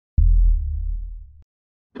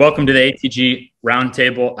Welcome to the ATG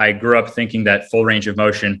Roundtable. I grew up thinking that full range of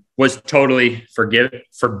motion was totally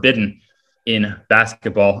forbidden in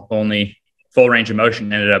basketball. Only full range of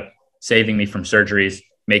motion ended up saving me from surgeries,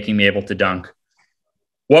 making me able to dunk.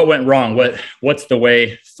 What went wrong? What's the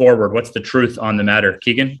way forward? What's the truth on the matter,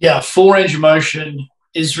 Keegan? Yeah, full range of motion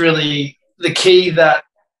is really the key that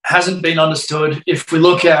hasn't been understood. If we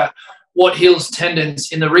look at what heals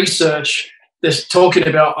tendons in the research, they're talking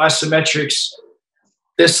about isometrics.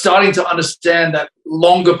 They're starting to understand that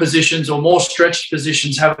longer positions or more stretched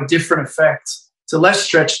positions have a different effect to less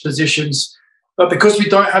stretched positions. But because we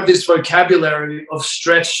don't have this vocabulary of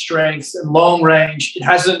stretch strength and long range, it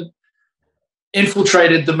hasn't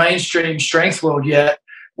infiltrated the mainstream strength world yet.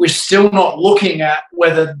 We're still not looking at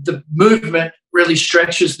whether the movement really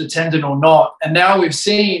stretches the tendon or not. And now we've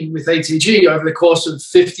seen with ATG over the course of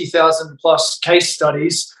 50,000 plus case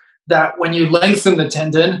studies that when you lengthen the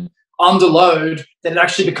tendon under load, that it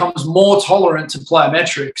actually becomes more tolerant to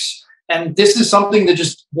plyometrics. And this is something that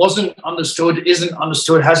just wasn't understood, isn't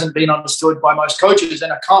understood, hasn't been understood by most coaches.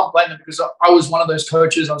 And I can't blame them because I was one of those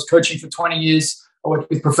coaches. I was coaching for 20 years. I worked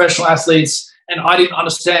with professional athletes, and I didn't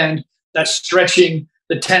understand that stretching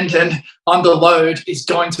the tendon under load is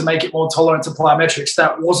going to make it more tolerant to plyometrics.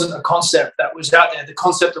 That wasn't a concept that was out there. The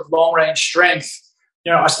concept of long range strength,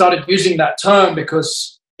 I started using that term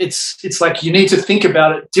because it's like you need to think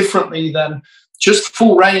about it differently than just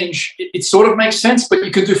full range. It sort of makes sense, but you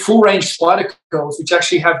can do full range spider curls, which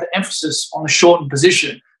actually have the emphasis on the shortened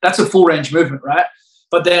position. That's a full range movement, right?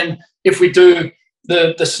 But then if we do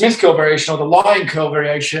the Smith curl variation or the lion curl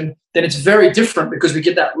variation, then it's very different because we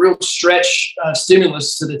get that real stretch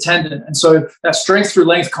stimulus to the tendon. And so that strength through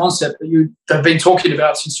length concept that you have been talking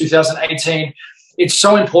about since 2018, it's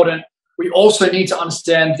so important. We also need to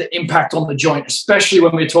understand the impact on the joint, especially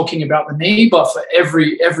when we're talking about the knee, but for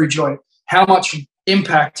every joint. How much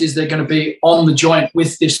impact is there going to be on the joint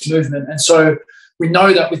with this movement? And so we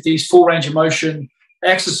know that with these full range of motion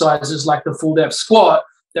exercises like the full depth squat,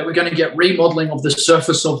 that we're going to get remodeling of the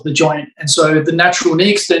surface of the joint. And so the natural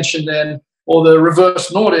knee extension then, or the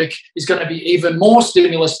reverse Nordic, is going to be even more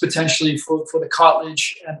stimulus potentially for the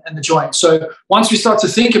cartilage and the joint. So once we start to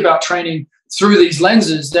think about training through these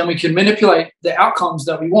lenses, then we can manipulate the outcomes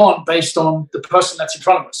that we want based on the person that's in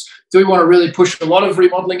front of us. Do we want to really push a lot of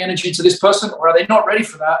remodeling energy to this person, or are they not ready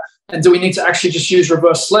for that? And do we need to actually just use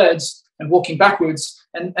reverse sleds and walking backwards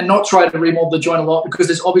and not try to remodel the joint a lot, because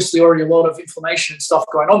there's obviously already a lot of inflammation and stuff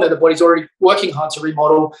going on there. The body's already working hard to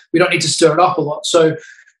remodel. We don't need to stir it up a lot. So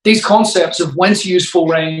these concepts of when to use full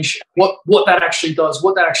range, what that actually does,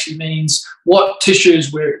 what that actually means, what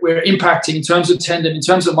tissues we're impacting in terms of tendon, in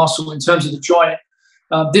terms of muscle, in terms of the joint.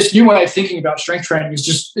 This new way of thinking about strength training is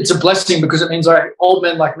just, it's a blessing because it means old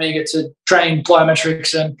men like me get to train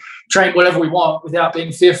plyometrics and train whatever we want without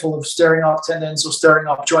being fearful of stirring up tendons or stirring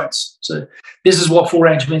up joints. So this is what full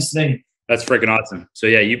range means to me. That's freaking awesome. So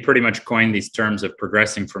yeah, you pretty much coined these terms of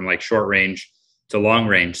progressing from like short range to long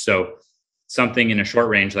range. So something in a short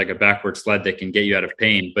range, like a backward sled that can get you out of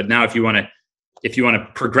pain. But now if you want to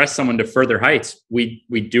progress someone to further heights, we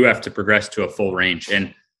do have to progress to a full range.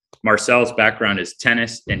 And Marcel's background is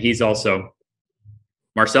tennis, and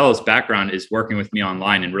Marcel's background is working with me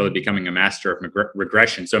online and really becoming a master of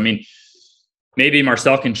regression. So, I mean, maybe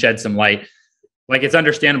Marcel can shed some light. Like, it's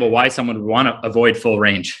understandable why someone would want to avoid full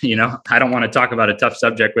range. I don't want to talk about a tough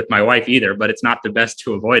subject with my wife either, but it's not the best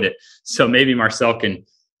to avoid it. So maybe Marcel can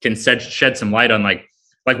shed some light on like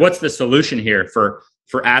what's the solution here for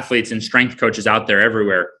athletes and strength coaches out there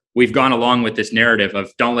everywhere. We've gone along with this narrative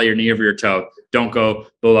of don't lay your knee over your toe, don't go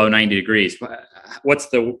below 90 degrees. What's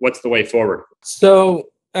the way forward? So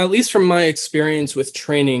at least from my experience with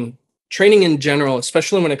training in general,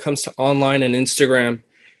 especially when it comes to online and Instagram,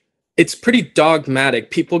 it's pretty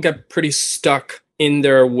dogmatic. People get pretty stuck in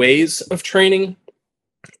their ways of training.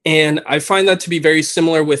 And I find that to be very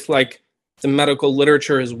similar with like the medical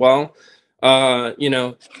literature as well.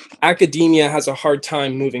 Academia has a hard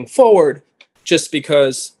time moving forward just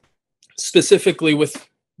because specifically with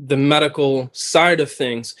the medical side of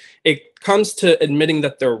things, it comes to admitting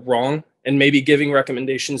that they're wrong and maybe giving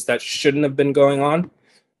recommendations that shouldn't have been going on.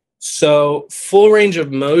 So full range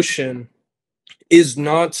of motion is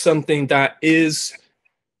not something that is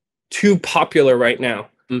too popular right now.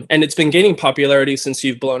 And it's been gaining popularity since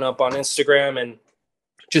you've blown up on Instagram and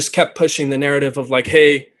just kept pushing the narrative of like,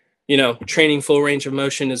 hey, training full range of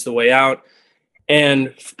motion is the way out.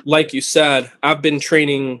 And like you said, I've been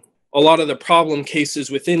training a lot of the problem cases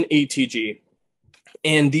within ATG.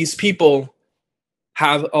 And these people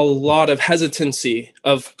have a lot of hesitancy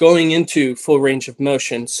of going into full range of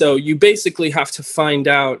motion. So you basically have to find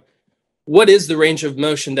out what is the range of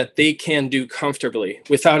motion that they can do comfortably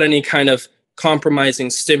without any kind of compromising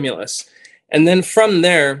stimulus. And then from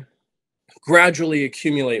there, gradually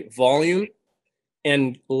accumulate volume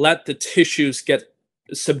and let the tissues get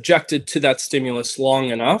subjected to that stimulus long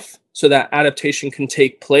enough so that adaptation can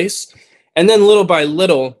take place. And then little by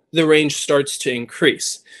little, the range starts to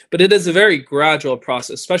increase. But it is a very gradual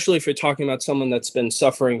process, especially if you're talking about someone that's been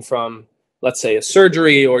suffering from, let's say, a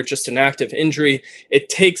surgery or just an active injury. It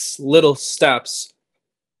takes little steps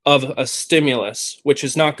of a stimulus, which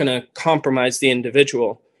is not going to compromise the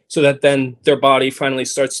individual, so that then their body finally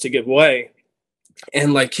starts to give way.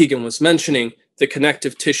 And like Keegan was mentioning, the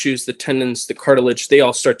connective tissues, the tendons, the cartilage, they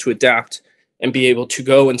all start to adapt and be able to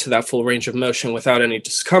go into that full range of motion without any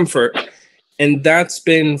discomfort. And that's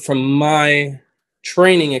been, from my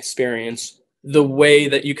training experience, the way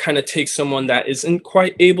that you kind of take someone that isn't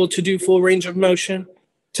quite able to do full range of motion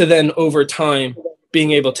to then over time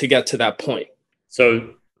being able to get to that point.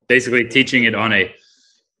 So basically teaching it on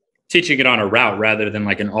a route rather than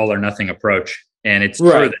like an all or nothing approach. And it's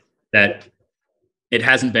true that it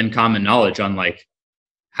hasn't been common knowledge on like,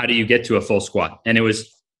 how do you get to a full squat? And it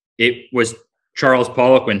was Charles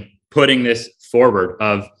Poliquin putting this forward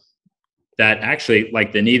of that, actually,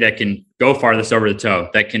 like, the knee that can go farthest over the toe,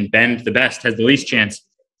 that can bend the best, has the least chance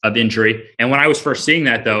of injury. And when I was first seeing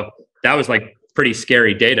that, though, that was like pretty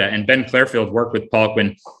scary data. And Ben Clairfield worked with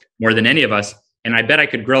Poliquin more than any of us. And I bet I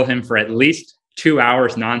could grill him for at least 2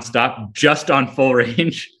 hours nonstop just on full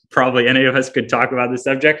range. Probably any of us could talk about the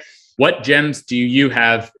subject. What gems do you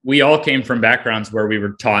have? We all came from backgrounds where we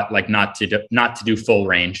were taught like not to do full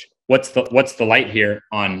range. What's the light here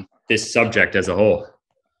on this subject as a whole?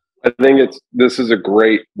 I think this is a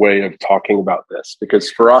great way of talking about this,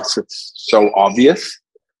 because for us it's so obvious,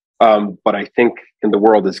 but I think in the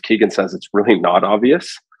world, as Keegan says, it's really not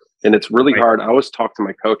obvious, and it's really hard. I always talk to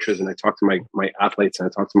my coaches, and I talk to my athletes, and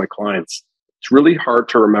I talk to my clients. It's really hard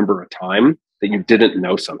to remember a time that you didn't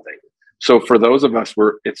know something. So for those of us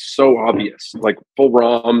where it's so obvious, like full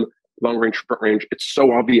ROM, long range, short range, it's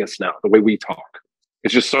so obvious now the way we talk.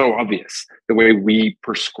 It's just so obvious the way we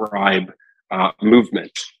prescribe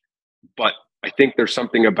movement. But I think there's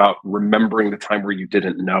something about remembering the time where you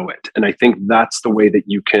didn't know it. And I think that's the way that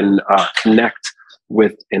you can connect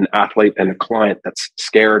with an athlete and a client that's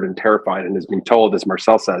scared and terrified and is being told, as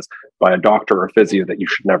Marcel says, by a doctor or a physio that you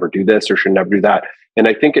should never do this or should never do that. And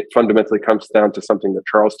I think it fundamentally comes down to something that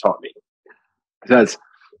Charles taught me.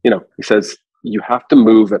 He says, you have to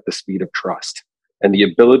move at the speed of trust. And the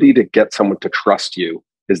ability to get someone to trust you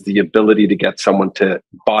is the ability to get someone to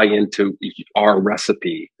buy into our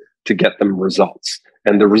recipe to get them results.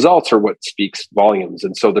 And the results are what speaks volumes.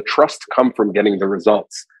 And so the trust come from getting the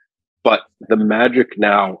results. But the magic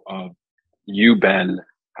now of you, Ben,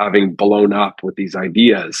 having blown up with these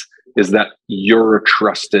ideas is that you're a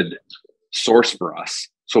trusted source for us.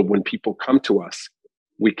 So when people come to us,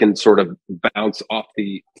 we can sort of bounce off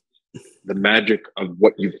the magic of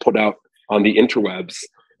what you've put out on the interwebs.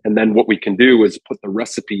 And then what we can do is put the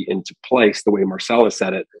recipe into place the way Marcella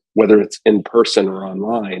said it, whether it's in person or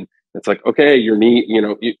online. It's like, okay, your knee,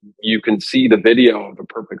 you can see the video of a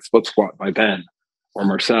perfect split squat by Ben or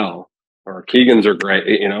Marcel, or Keegan's are great,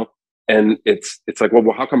 and it's like,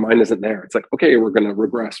 well, how come mine isn't there? It's like, okay, we're going to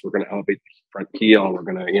regress. We're going to elevate the front heel. We're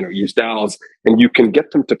going to, use dowels, and you can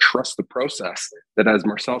get them to trust the process that, as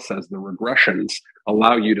Marcel says, the regressions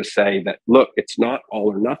allow you to say that, look, it's not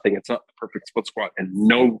all or nothing. It's not the perfect split squat and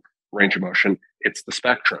no range of motion. It's the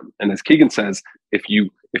spectrum. And as Keegan says, if you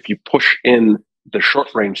push in the short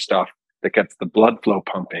range stuff that gets the blood flow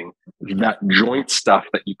pumping, that joint stuff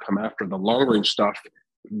that you come after, the long range stuff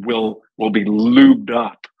will be lubed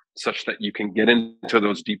up such that you can get into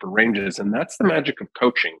those deeper ranges. And that's the magic of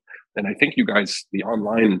coaching. And I think you guys, the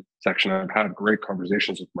online section, I've had great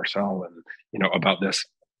conversations with Marcel and, about this,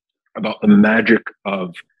 about the magic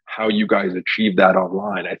of how you guys achieve that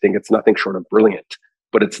online. I think it's nothing short of brilliant,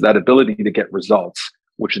 but it's that ability to get results,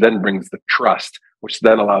 which then brings the trust, which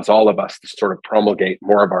then allows all of us to sort of promulgate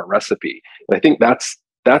more of our recipe. And I think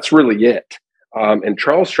that's really it. And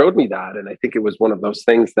Charles showed me that. And I think it was one of those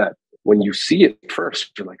things that when you see it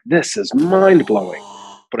first, you're like, this is mind blowing.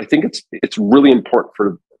 But I think it's really important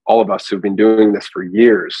for all of us who've been doing this for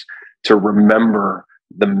years to remember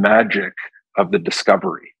the magic of the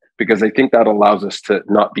discovery, because I think that allows us to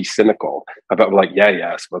not be cynical about like,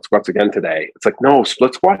 yeah, split squats again today. It's like, no,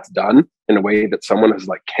 split squats done in a way that someone is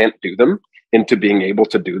like, can't do them, into being able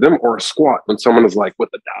to do them, or a squat when someone is like with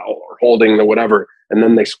a dowel or holding the whatever, and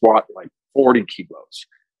then they squat like 40 kilos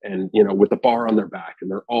and, with the bar on their back and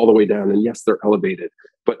they're all the way down. And yes, they're elevated,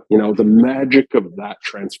 but the magic of that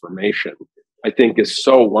transformation I think is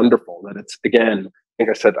so wonderful that it's, again, I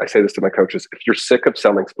think I say this to my coaches, if you're sick of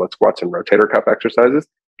selling split squats and rotator cuff exercises,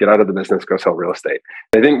 get out of the business, go sell real estate.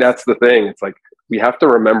 I think that's the thing. It's like, we have to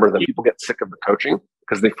remember that people get sick of the coaching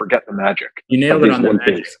because they forget the magic. You nailed it on the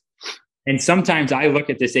magic. And sometimes I look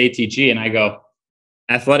at this ATG and I go,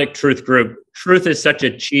 Athletic Truth Group, truth is such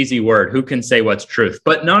a cheesy word. Who can say what's truth?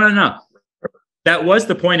 But no. That was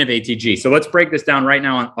the point of ATG. So let's break this down right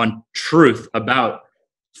now on truth about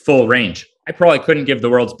full range. I probably couldn't give the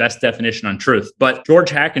world's best definition on truth, but George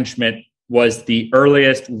Hackenschmidt was the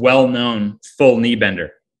earliest well-known full knee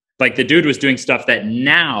bender. Like, the dude was doing stuff that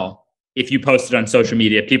now, if you posted on social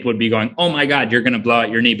media, people would be going, oh my God, you're going to blow out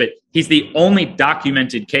your knee. But he's the only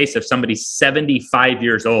documented case of somebody 75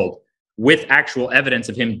 years old with actual evidence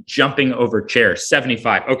of him jumping over chairs.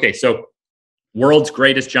 75. Okay, so world's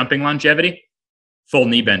greatest jumping longevity, full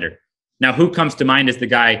knee bender. Now, who comes to mind as the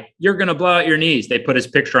guy, you're going to blow out your knees? They put his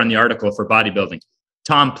picture on the article for bodybuilding.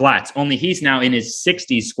 Tom Platz, only he's now in his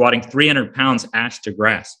 60s squatting 300 pounds ass to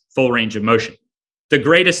grass, full range of motion. The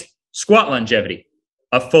greatest squat longevity,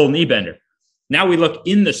 a full knee bender. Now we look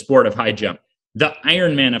in the sport of high jump, the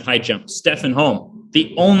Iron Man of high jump, Stephen Holm,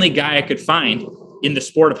 the only guy I could find in the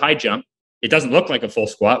sport of high jump. It doesn't look like a full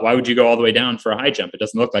squat. Why would you go all the way down for a high jump? It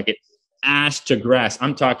doesn't look like it. Ass to grass.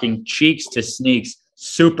 I'm talking cheeks to sneaks,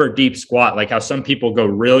 super deep squat, like how some people go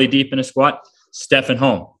really deep in a squat. Stephen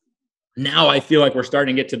Holm. Now I feel like we're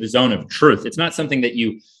starting to get to the zone of truth. It's not something that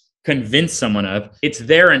you convince someone of. It's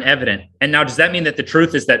there and evident. And now, does that mean that the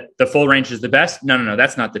truth is that the full range is the best? No,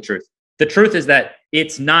 that's not the truth. The truth is that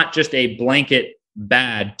it's not just a blanket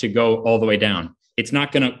bad to go all the way down. It's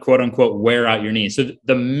not going to, quote unquote, wear out your knees. So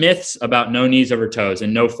the myths about no knees over toes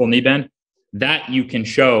and no full knee bend, that you can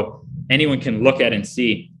show, anyone can look at and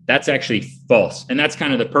see, that's actually false. And that's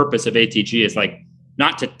kind of the purpose of ATG, is like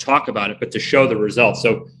not to talk about it, but to show the results.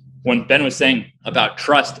 So when Ben was saying about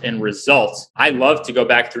trust and results, I love to go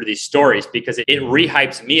back through these stories because it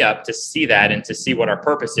rehypes me up to see that and to see what our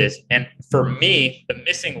purpose is. And for me, the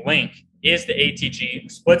missing link is the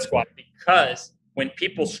ATG split squat, because when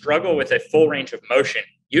people struggle with a full range of motion,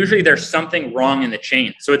 usually there's something wrong in the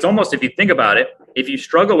chain. So it's almost, if you think about it, if you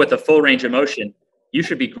struggle with a full range of motion, you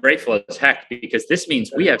should be grateful as heck, because this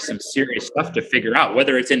means we have some serious stuff to figure out,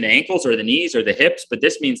 whether it's in the ankles or the knees or the hips. But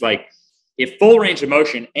this means, like, if full range of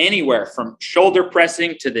motion anywhere from shoulder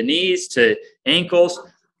pressing to the knees to ankles,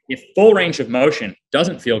 if full range of motion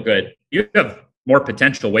doesn't feel good, you have more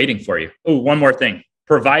potential waiting for you. Oh, one more thing.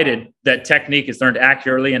 Provided that technique is learned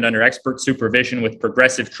accurately and under expert supervision with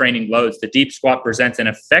progressive training loads, the deep squat presents an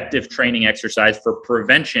effective training exercise for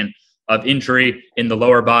prevention of injury in the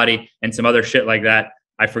lower body and some other shit like that.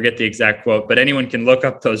 I forget the exact quote, but anyone can look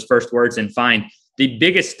up those first words and find the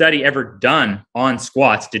biggest study ever done on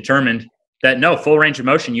squats determined that no, full range of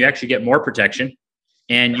motion, you actually get more protection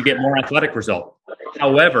and you get more athletic result.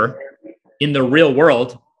 However, in the real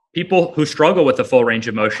world, people who struggle with the full range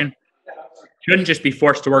of motion shouldn't just be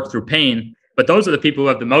forced to work through pain, but those are the people who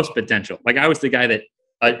have the most potential. Like, I was the guy that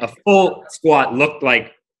a full squat looked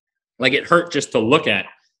like it hurt just to look at.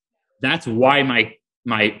 That's why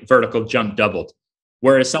my vertical jump doubled.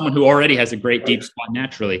 Whereas someone who already has a great deep squat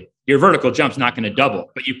naturally, your vertical jump's not going to double,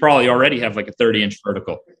 but you probably already have like a 30-inch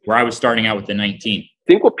vertical, where I was starting out with the 19. I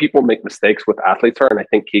think what people make mistakes with athletes are, and I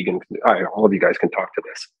think Keegan, all of you guys can talk to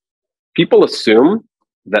this. People assume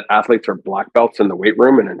that athletes are black belts in the weight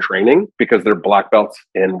room and in training because they're black belts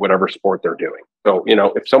in whatever sport they're doing. So,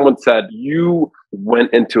 if someone said you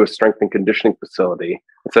went into a strength and conditioning facility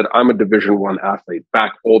and said, I'm a Division I athlete,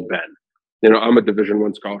 back old Ben, I'm a Division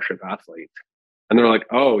I scholarship athlete. And they're like,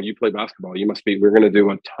 oh, you play basketball. We're going to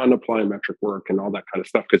do a ton of plyometric work and all that kind of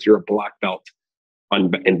stuff because you're a black belt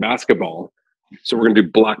in basketball. So we're going to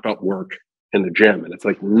do black belt work in the gym. And it's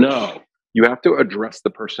like, no, you have to address the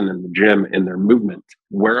person in the gym in their movement,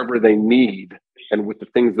 wherever they need and with the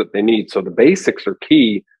things that they need. So the basics are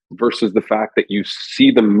key versus the fact that you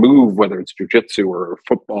see them move, whether it's jujitsu or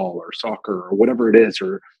football or soccer or whatever it is,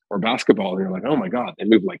 or basketball. And you're like, oh my God, they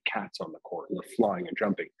move like cats on the court and they're flying and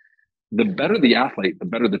jumping. The better the athlete, the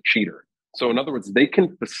better the cheater. So in other words, they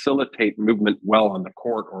can facilitate movement well on the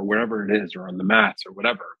court or wherever it is, or on the mats or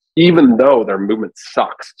whatever, even though their movement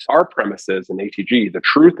sucks. Our premise is in ATG, the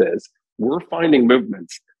truth is we're finding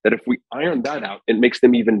movements that if we iron that out, it makes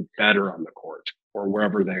them even better on the court or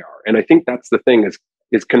wherever they are. And I think that's the thing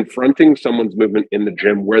is confronting someone's movement in the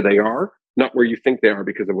gym where they are, not where you think they are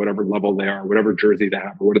because of whatever level they are, whatever jersey they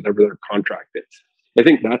have, or whatever their contract is. I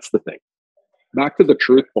think that's the thing. Back to the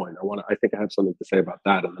truth point, I think I have something to say about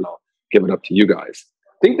that, and then I'll give it up to you guys.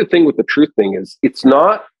 I think the thing with the truth thing is it's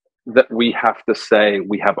not that we have to say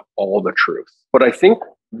we have all the truth, but I think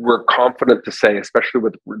we're confident to say, especially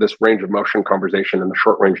with this range of motion conversation and the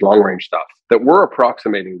short range, long range stuff, that we're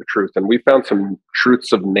approximating the truth. And we found some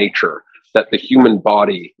truths of nature that the human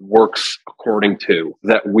body works according to,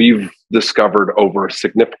 that we've discovered over a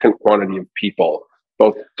significant quantity of people,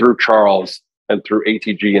 both through Charles and through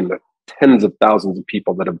ATG and the tens of thousands of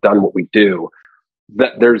people that have done what we do,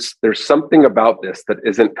 that there's something about this that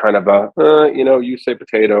isn't kind of you say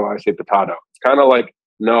potato, I say potato. It's kind of like,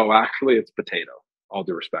 no, actually it's potato, all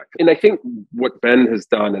due respect. And I think what Ben has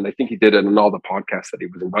done, and I think he did it in all the podcasts that he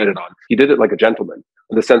was invited on, he did it like a gentleman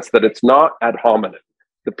in the sense that it's not ad hominem.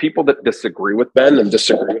 The people that disagree with Ben and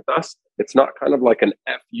disagree with us, it's not kind of like an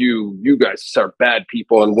F you guys are bad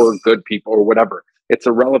people and we're good people or whatever. It's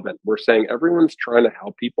irrelevant. We're saying everyone's trying to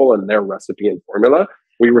help people in their recipe and formula.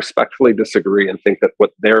 We respectfully disagree and think that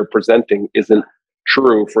what they're presenting isn't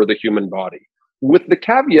true for the human body, with the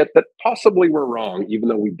caveat that possibly we're wrong, even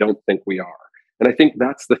though we don't think we are. And I think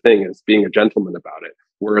that's the thing, is being a gentleman about it,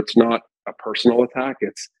 where it's not a personal attack.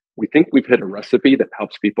 It's, we think we've hit a recipe that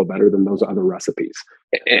helps people better than those other recipes.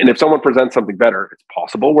 And if someone presents something better, it's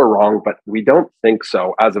possible we're wrong, but we don't think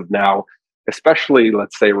so as of now, especially,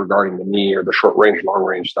 let's say, regarding the knee or the short range, long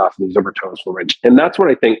range stuff, knees over toes, full range. And that's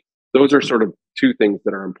what I think, those are sort of two things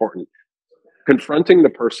that are important. Confronting the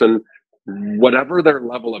person, whatever their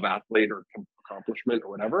level of athlete or accomplishment or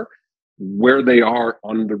whatever, where they are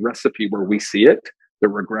on the recipe where we see it, the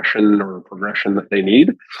regression or progression that they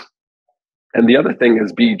need. And the other thing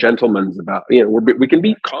is be gentlemen about, we can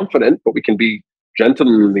be confident, but we can be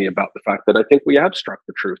gentlemanly about the fact that I think we have struck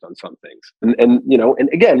the truth on some things. And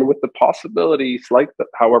again, with the possibility, slight,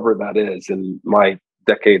 however that is, in my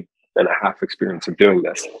decade and a half experience of doing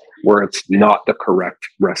this, where it's not the correct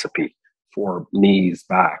recipe for knees,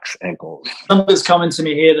 backs, ankles. Something's coming to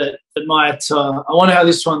me here that might, I wonder how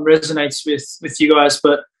this one resonates with you guys,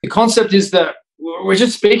 but the concept is that we're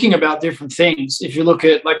just speaking about different things. If you look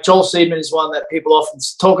at, like, Joel Seedman is one that people often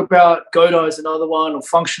talk about, Godot is another one, or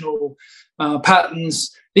functional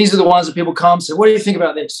patterns. These are the ones that people come and say, what do you think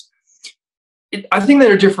about this? I think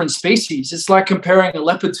they're different species. It's like comparing a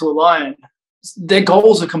leopard to a lion. Their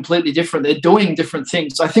goals are completely different. They're doing different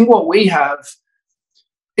things. I think what we have,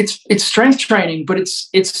 it's strength training, but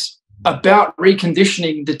it's about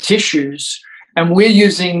reconditioning the tissues. And we're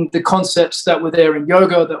using the concepts that were there in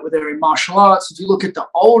yoga, that were there in martial arts. If you look at the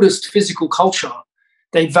oldest physical culture,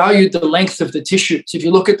 they valued the length of the tissues. If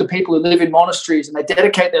you look at the people who live in monasteries and they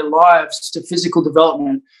dedicate their lives to physical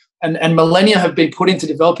development, and millennia have been put into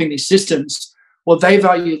developing these systems, well, they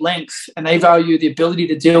value length and they value the ability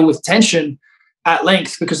to deal with tension at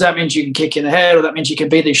length, because that means you can kick in the head, or that means you can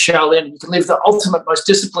be the Shaolin, and you can live the ultimate, most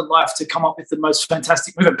disciplined life to come up with the most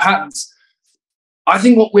fantastic movement patterns. I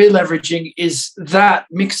think what we're leveraging is that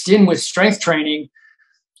mixed in with strength training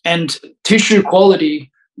and tissue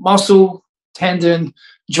quality, muscle, tendon,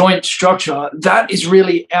 joint structure. That is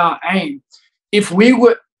really our aim. If we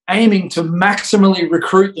were aiming to maximally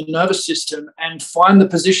recruit the nervous system and find the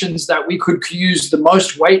positions that we could use the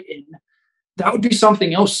most weight in, that would be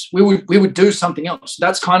something else. We would do something else.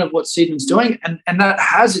 That's kind of what Seedman's doing. And that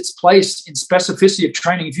has its place in specificity of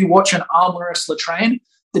training. If you watch an arm wrestler train,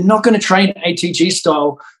 they're not going to train ATG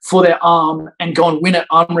style for their arm and go and win at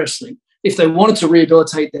arm wrestling. If they wanted to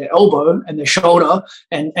rehabilitate their elbow and their shoulder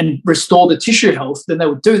and restore the tissue health, then they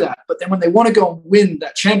would do that. But then when they want to go and win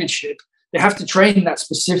that championship, they have to train in that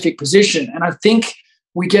specific position. And I think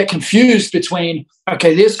we get confused between,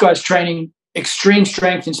 okay, this guy's training extreme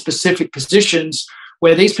strength in specific positions,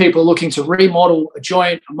 where these people are looking to remodel a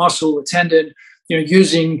joint, a muscle, a tendon,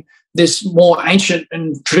 using this more ancient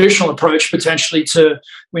and traditional approach potentially to,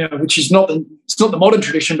 which is it's not the modern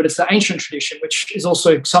tradition, but it's the ancient tradition, which is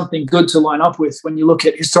also something good to line up with when you look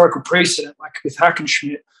at historical precedent, like with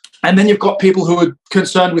Hackenschmidt. And then you've got people who are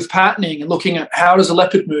concerned with patterning and looking at how does a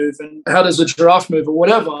leopard move and how does a giraffe move or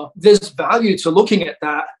whatever. There's value to looking at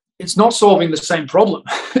that. It's not solving the same problem.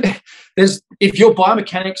 If your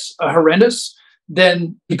biomechanics are horrendous,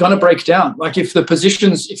 then you're going to break down. Like if the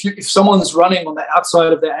positions, if someone's running on the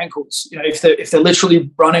outside of their ankles, if they're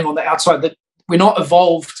literally running on the outside, that we're not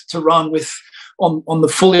evolved to run with on the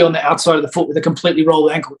fully on the outside of the foot with a completely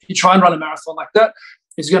rolled ankle. If you try and run a marathon like that,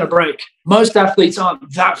 it's going to break. Most athletes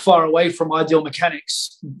aren't that far away from ideal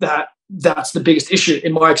mechanics. That's the biggest issue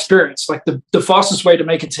in my experience. Like the fastest way to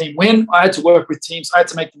make a team win, I had to work with teams. I had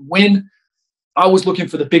to make them win. I was looking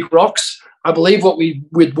for the big rocks. I believe what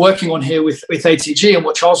we're working on here with ATG and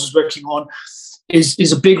what Charles was working on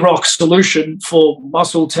is a big rock solution for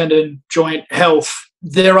muscle, tendon, joint health.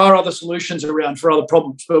 There are other solutions around for other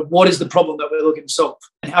problems, but what is the problem that we're looking to solve?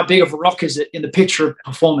 And how big of a rock is it in the picture of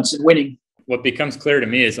performance and winning? What becomes clear to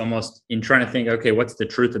me is almost in trying to think, okay, what's the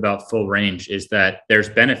truth about full range is that there's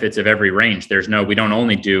benefits of every range. We don't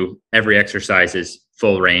only do every exercise is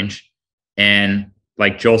full range. And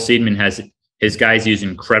like Joel Seedman has, his guys use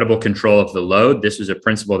incredible control of the load. This was a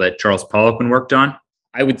principle that Charles Poliquin worked on.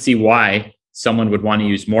 I would see why someone would want to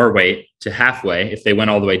use more weight to halfway. If they went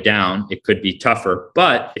all the way down, it could be tougher.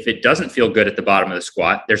 But if it doesn't feel good at the bottom of the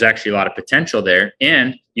squat, there's actually a lot of potential there.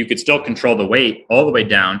 And you could still control the weight all the way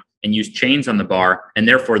down and use chains on the bar. And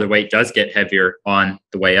therefore, the weight does get heavier on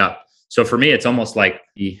the way up. So for me, it's almost like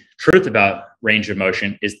the truth about range of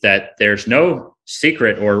motion is that there's no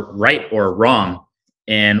secret or right or wrong.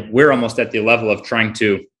 And we're almost at the level of trying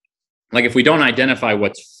to, like, if we don't identify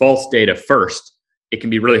what's false data first, it can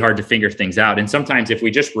be really hard to figure things out. And sometimes if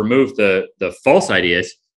we just remove the false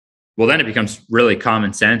ideas, well, then it becomes really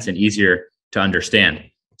common sense and easier to understand.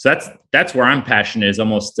 So that's where I'm passionate, is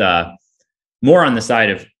almost more on the side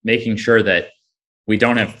of making sure that we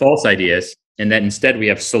don't have false ideas and that instead we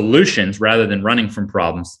have solutions rather than running from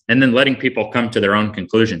problems, and then letting people come to their own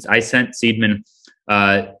conclusions. I sent Seedman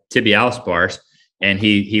tibialis bars, and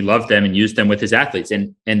he loved them and used them with his athletes.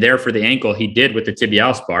 And there for the ankle, he did with the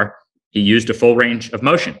tibialis bar, he used a full range of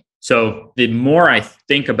motion. So the more I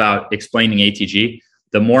think about explaining ATG,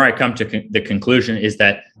 the more I come to the conclusion is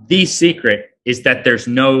that the secret is that there's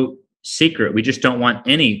no secret. We just don't want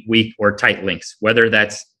any weak or tight links, whether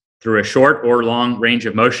that's through a short or long range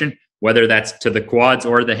of motion, whether that's to the quads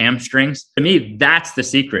or the hamstrings. To me, that's the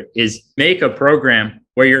secret, is make a program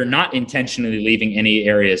where you're not intentionally leaving any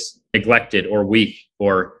areas neglected or weak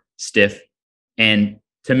or stiff. And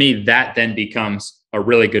to me, that then becomes a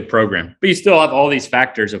really good program. But you still have all these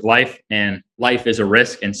factors of life, and life is a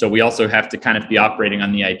risk. And so we also have to kind of be operating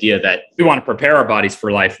on the idea that we want to prepare our bodies for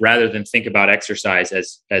life rather than think about exercise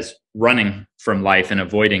as running from life and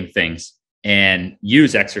avoiding things, and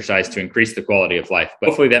use exercise to increase the quality of life. But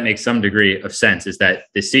hopefully that makes some degree of sense, is that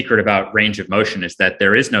the secret about range of motion is that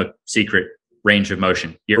there is no secret range of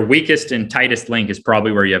motion. Your weakest and tightest link is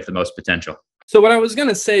probably where you have the most potential. So what I was going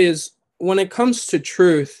to say is, when it comes to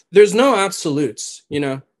truth, there's no absolutes,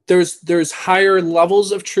 there's higher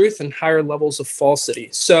levels of truth and higher levels of falsity.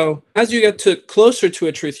 So as you get closer to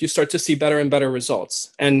a truth, you start to see better and better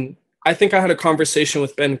results. And I think I had a conversation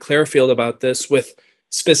with Ben Clarefield about this, with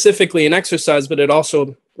specifically an exercise, but it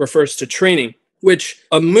also refers to training, which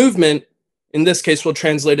a movement, in this case, will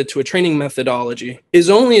translate it to a training methodology, is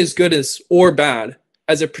only as good as or bad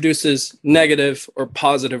as it produces negative or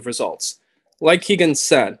positive results. Like Keegan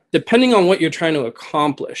said, depending on what you're trying to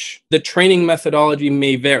accomplish, the training methodology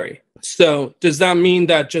may vary. So does that mean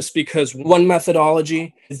that just because one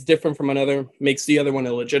methodology is different from another makes the other one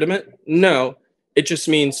illegitimate? No, it just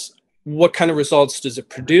means what kind of results does it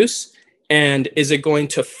produce, and is it going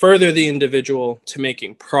to further the individual to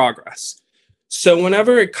making progress? So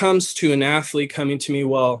whenever it comes to an athlete coming to me,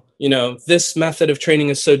 well, this method of training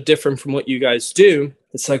is so different from what you guys do,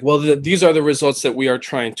 it's like, well, these are the results that we are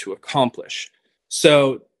trying to accomplish.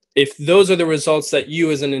 So if those are the results that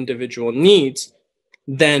you as an individual needs,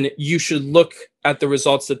 then you should look at the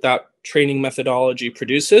results that training methodology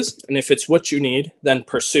produces. And if it's what you need, then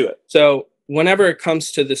pursue it. So whenever it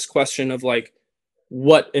comes to this question of like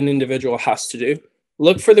what an individual has to do,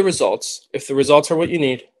 look for the results. If the results are what you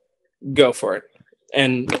need, go for it.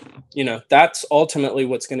 And, that's ultimately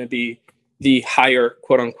what's going to be the higher,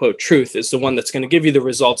 quote unquote, truth, is the one that's going to give you the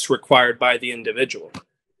results required by the individual.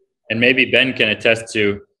 And maybe Ben can attest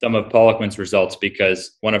to some of Poliquin's results,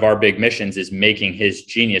 because one of our big missions is making his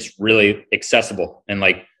genius really accessible and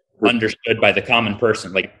understood by the common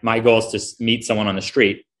person. Like, my goal is to meet someone on the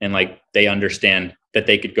street and they understand that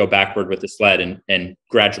they could go backward with the sled and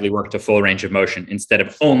gradually work to full range of motion instead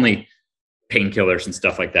of only painkillers and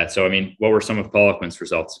stuff like that. So, what were some of Poliquin's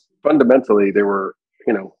results? Fundamentally, there were,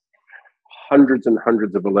 hundreds and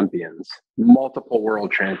hundreds of Olympians, multiple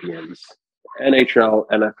world champions, NHL,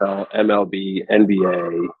 NFL, MLB,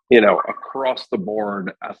 NBA, across the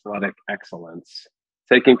board athletic excellence,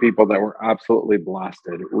 taking people that were absolutely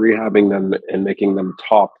blasted, rehabbing them and making them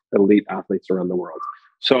top elite athletes around the world.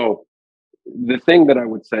 So the thing that I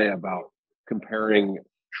would say about comparing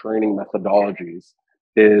training methodologies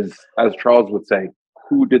is, as Charles would say,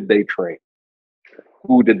 who did they train?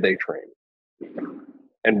 Who did they train?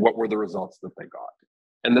 And what were the results that they got?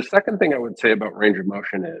 And the second thing I would say about range of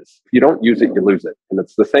motion is, if you don't use it, you lose it. And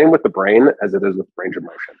it's the same with the brain as it is with range of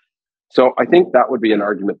motion. So I think that would be an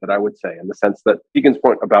argument that I would say, in the sense that Keegan's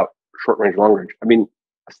point about short range, long range,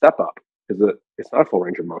 a step up it's not a full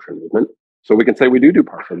range of motion movement. So we can say we do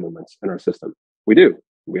partial movements in our system. We do.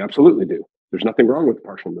 We absolutely do. There's nothing wrong with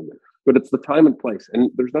partial movement, but it's the time and place.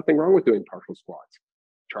 And there's nothing wrong with doing partial squats.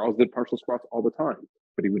 Charles did partial squats all the time,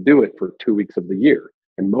 but he would do it for 2 weeks of the year.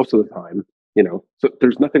 And most of the time, so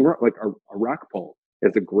there's nothing wrong. Like a rack pull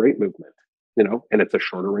is a great movement, and it's a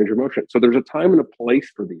shorter range of motion. So there's a time and a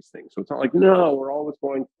place for these things. So it's not like, no, we're always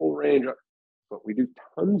going full range, but we do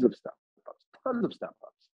tons of step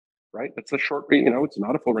ups, right? That's a short, it's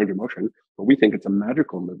not a full range of motion, but we think it's a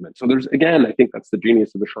magical movement. So again, I think that's the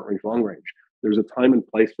genius of the short range, long range. There's a time and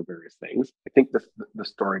place for various things. I think the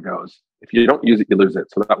story goes, if you don't use it, you lose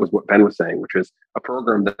it. So that was what Ben was saying, which is a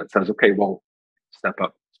program that says, okay, well, step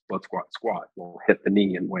up, split squat will hit the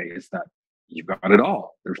knee in ways that you've got it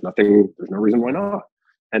all. There's no reason why not.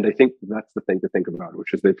 And I think that's the thing to think about,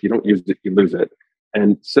 which is that if you don't use it, you lose it.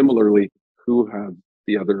 And similarly, who have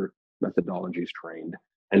the other methodologies trained?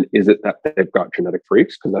 And is it that they've got genetic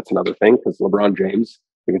freaks? Because that's another thing, because LeBron James,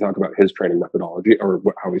 we can talk about his training methodology or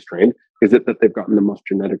how he's trained. Is it that they've gotten the most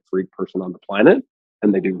genetic freak person on the planet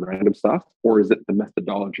and they do random stuff? Or is it the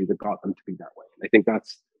methodology that got them to be that way? And I think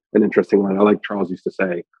that's an interesting line. I like Charles used to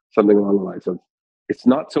say something along the lines of, it's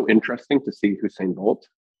not so interesting to see Usain Bolt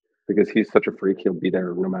because he's such a freak. He'll be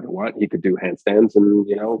there no matter what. He could do handstands and,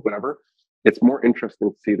 whatever. It's more interesting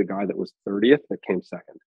to see the guy that was 30th that came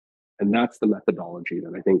second. And that's the methodology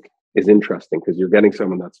that I think is interesting, because you're getting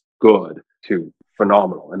someone that's good to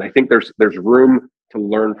phenomenal. And I think there's room to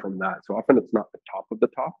learn from that. So often it's not the top of the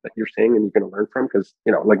top that you're seeing and you're going to learn from, because,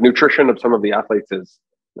 like nutrition of some of the athletes is,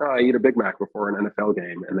 I eat a Big Mac before an NFL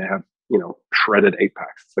game and they have, shredded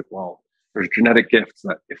 8-packs. It's like, well, there's genetic gifts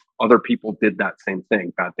that if other people did that same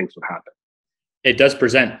thing, bad things would happen. It does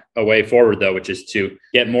present a way forward, though, which is to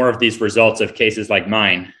get more of these results of cases like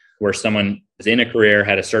mine, where someone was in a career,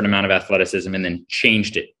 had a certain amount of athleticism, and then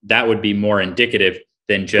changed it. That would be more indicative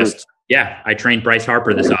than just, I trained Bryce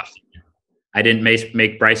Harper this offseason. I didn't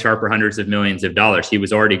make Bryce Harper hundreds of millions of dollars. He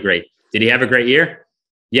was already great. Did he have a great year?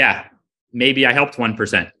 Yeah, maybe I helped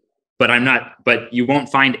 1%, but you won't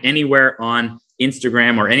find anywhere on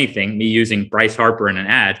Instagram or anything me using Bryce Harper in an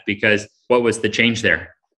ad, because what was the change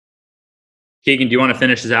there? Keegan, do you want to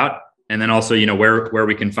finish this out? And then also, where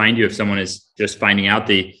we can find you if someone is just finding out.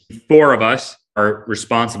 The 4 of us are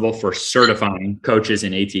responsible for certifying coaches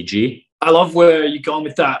in ATG. I love where you're going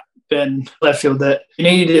with that, Ben Leftfield, that you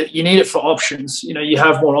need it for options. You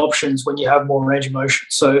have more options when you have more range of motion.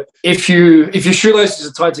 So if your shoelaces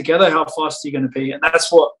are tied together, how fast are you going to be? And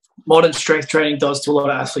that's what modern strength training does to a lot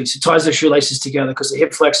of athletes. It ties their shoelaces together because the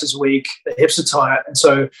hip flex is weak, the hips are tight. And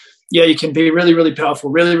so, you can be really, really powerful,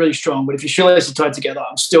 really, really strong. But if your shoelaces are tied together,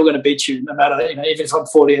 I'm still going to beat you no matter, even if I'm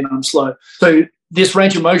 40 and I'm slow. So this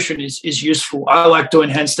range of motion is useful. I like doing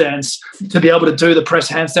handstands. To be able to do the press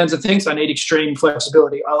handstands and things, I need extreme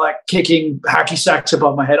flexibility. I like kicking hacky sacks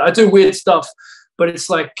above my head. I do weird stuff, but it's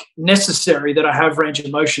like necessary that I have range of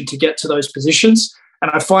motion to get to those positions. And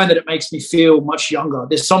I find that it makes me feel much younger.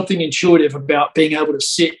 There's something intuitive about being able to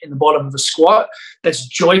sit in the bottom of a squat that's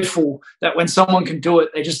joyful, that when someone can do it,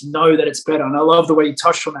 they just know that it's better. And I love the way you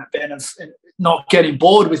touched on that, Ben, of not getting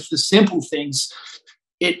bored with the simple things.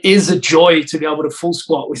 It is a joy to be able to full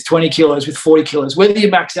squat with 20 kilos, with 40 kilos, whether you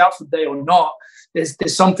max out for the day or not.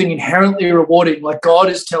 There's something inherently rewarding. Like God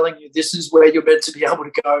is telling you this is where you're meant to be able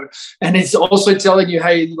to go. And it's also telling you,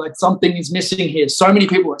 hey, like something is missing here. So many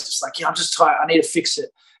people are just like, I'm just tired. I need to fix it.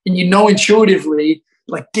 And intuitively,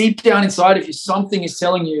 like deep down inside of you, something is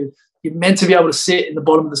telling you you're meant to be able to sit in the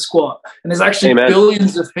bottom of the squat. And there's actually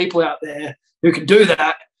billions of people out there who can do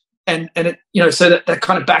that. And it, so that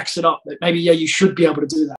kind of backs it up that maybe, you should be able to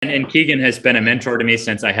do that. And Keegan has been a mentor to me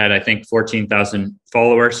since I had, I think, 14,000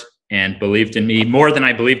 followers, and believed in me more than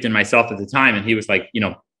I believed in myself at the time. And he was like,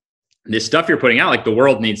 this stuff you're putting out, like the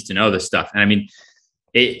world needs to know this stuff. And I mean,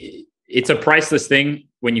 it's a priceless thing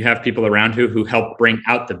when you have people around who help bring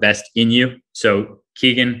out the best in you. So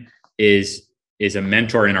Keegan is a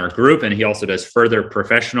mentor in our group, and he also does further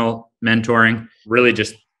professional mentoring, really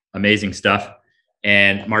just amazing stuff.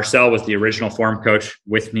 And Marcel was the original form coach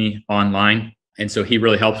with me online. And so he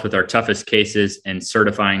really helps with our toughest cases and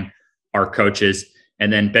certifying our coaches.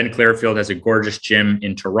 And then Ben Clearfield has a gorgeous gym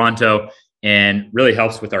in Toronto and really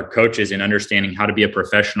helps with our coaches in understanding how to be a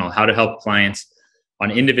professional, how to help clients on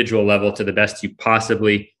individual level to the best you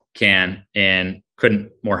possibly can. And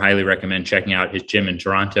couldn't more highly recommend checking out his gym in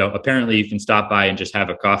Toronto. Apparently you can stop by and just have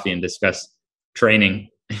a coffee and discuss training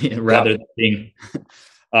rather than being,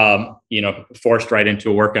 forced right into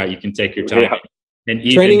a workout. You can take your time. Yeah.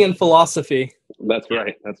 And training and philosophy. That's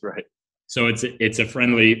right. That's right. So it's a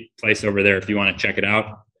friendly place over there if you want to check it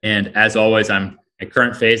out. And as always, at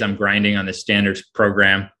current phase, I'm grinding on the standards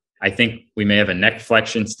program. I think we may have a neck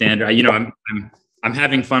flexion standard. I'm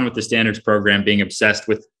having fun with the standards program, being obsessed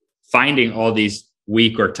with finding all these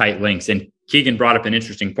weak or tight links. And Keegan brought up an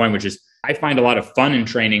interesting point, which is I find a lot of fun in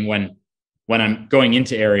training when I'm going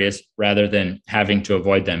into areas rather than having to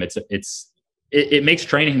avoid them. It makes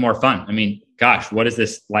training more fun. I mean, gosh, what is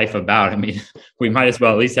this life about? I mean, we might as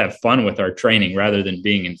well at least have fun with our training rather than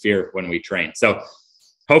being in fear when we train. So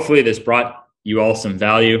hopefully this brought you all some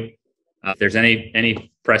value. If there's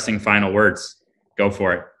any pressing final words, go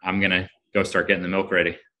for it. I'm going to go start getting the milk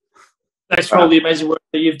ready. Thanks for all the amazing work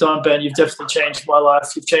that you've done, Ben. You've definitely changed my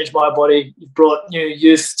life. You've changed my body. You've brought new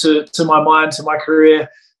youth to my mind, to my career.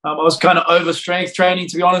 I was kind of over strength training,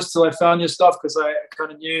 to be honest, till I found your stuff, because I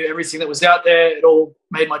kind of knew everything that was out there. It all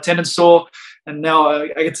made my tendons sore. And now I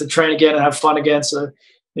get to train again and have fun again. So,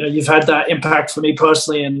 you've had that impact for me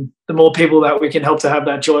personally. And the more people that we can help to have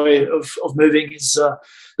that joy of moving is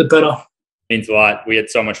the better. Means a lot. We had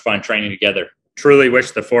so much fun training together. Truly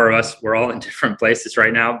wish the four of us were all in different places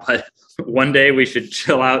right now, but one day we should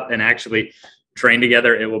chill out and actually train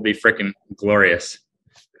together. It will be freaking glorious.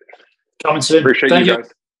 Coming soon. Appreciate you guys.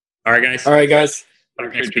 All right, guys. All right, guys.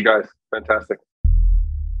 Appreciate you guys. Fantastic.